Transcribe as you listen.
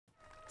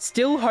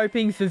Still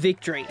hoping for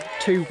victory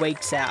 2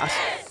 weeks out.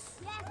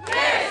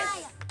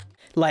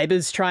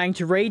 Labor's trying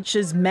to reach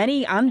as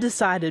many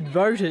undecided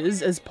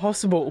voters as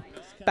possible.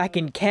 Back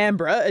in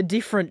Canberra, a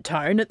different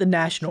tone at the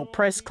National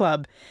Press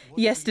Club.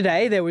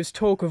 Yesterday there was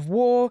talk of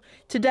war,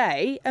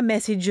 today a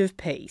message of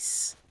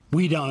peace.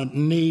 We don't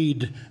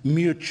need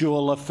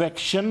mutual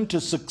affection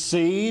to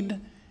succeed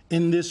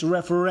in this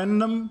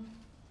referendum.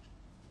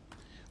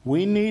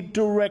 We need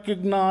to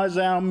recognise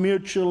our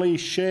mutually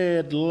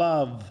shared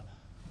love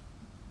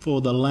for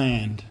the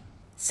land.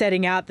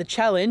 Setting out the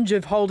challenge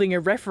of holding a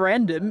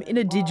referendum in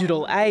a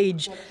digital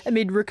age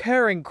amid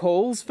recurring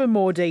calls for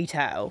more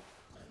detail.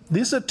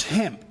 This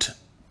attempt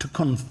to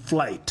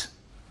conflate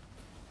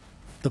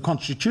the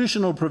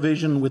constitutional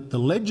provision with the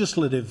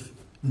legislative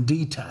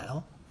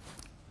detail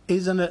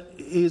is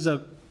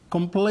a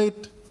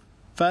complete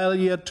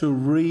failure to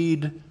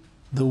read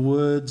the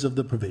words of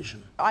the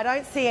provision. I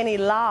don't see any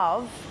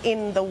love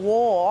in the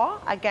war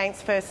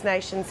against First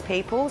Nations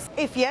peoples.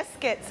 If yes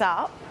gets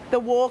up, the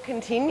war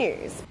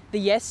continues. The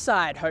yes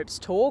side hopes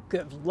talk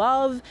of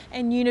love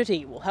and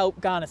unity will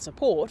help garner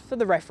support for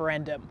the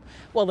referendum,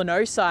 while the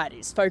no side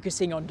is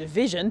focusing on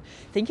division,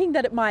 thinking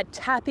that it might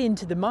tap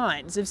into the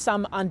minds of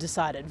some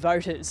undecided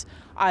voters.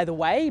 Either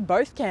way,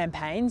 both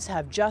campaigns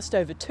have just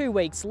over 2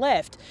 weeks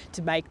left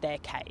to make their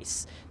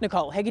case.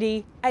 Nicole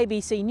Hegarty,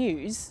 ABC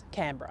News,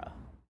 Canberra.